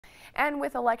And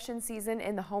with election season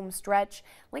in the home stretch,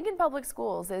 Lincoln Public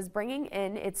Schools is bringing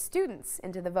in its students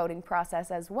into the voting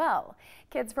process as well.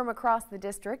 Kids from across the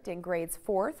district in grades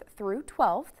 4th through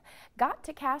 12th got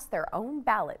to cast their own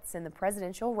ballots in the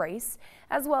presidential race,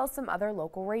 as well as some other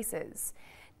local races.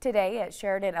 Today at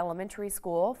Sheridan Elementary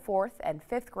School, 4th and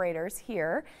 5th graders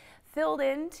here filled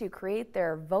in to create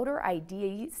their voter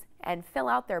IDs and fill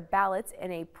out their ballots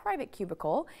in a private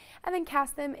cubicle and then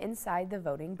cast them inside the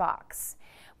voting box.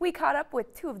 We caught up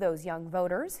with two of those young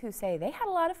voters who say they had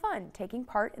a lot of fun taking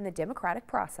part in the democratic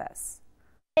process.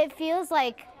 It feels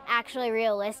like actually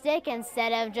realistic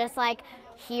instead of just like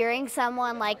hearing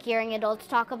hearing adults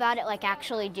talk about it, like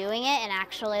actually doing it and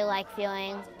actually like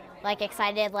feeling like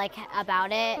excited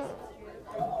about it.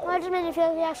 Well, it just made me feel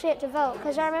like we actually get to vote,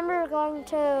 because I remember going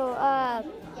to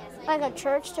a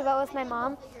church to vote with my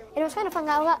mom, and it was kind of fun.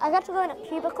 I got to go in a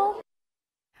cubicle.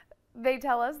 They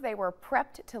tell us they were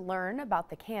prepped to learn about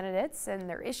the candidates and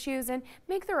their issues and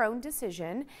make their own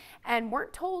decision, and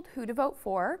weren't told who to vote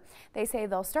for. They say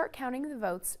they'll start counting the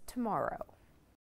votes tomorrow.